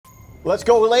Let's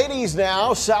go ladies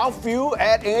now. Southview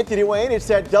at Anthony Wayne. It's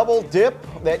that double dip,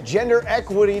 that gender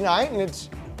equity night, and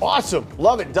it's awesome.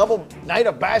 Love it. Double night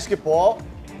of basketball.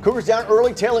 Cougars down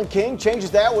early. Taylor King changes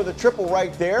that with a triple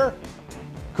right there.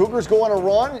 Cougars go on a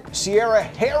run. Sierra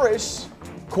Harris,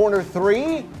 corner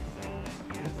three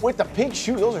with the pink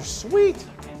shoe. Those are sweet.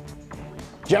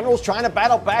 Generals trying to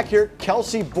battle back here.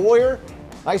 Kelsey Boyer.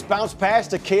 Nice bounce pass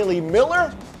to Kaylee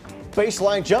Miller.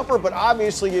 Baseline jumper, but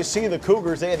obviously you see the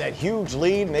Cougars, they had that huge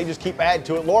lead and they just keep adding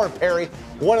to it. Lauren Perry,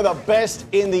 one of the best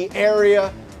in the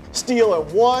area. Steal at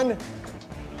one.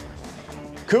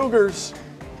 Cougars,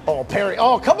 oh, Perry,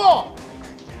 oh, come on.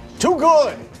 Too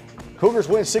good. Cougars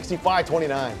win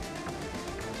 65-29. I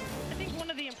think one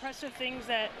of the impressive things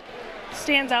that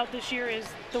stands out this year is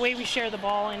the way we share the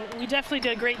ball, and we definitely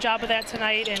did a great job of that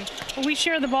tonight. And when we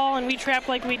share the ball and we trap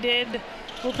like we did,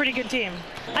 we're a pretty good team.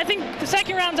 I think the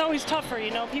second round's always tougher,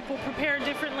 you know, people prepare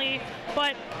differently,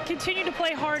 but continue to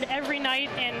play hard every night,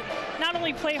 and not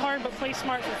only play hard, but play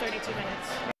smart for 32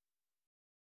 minutes.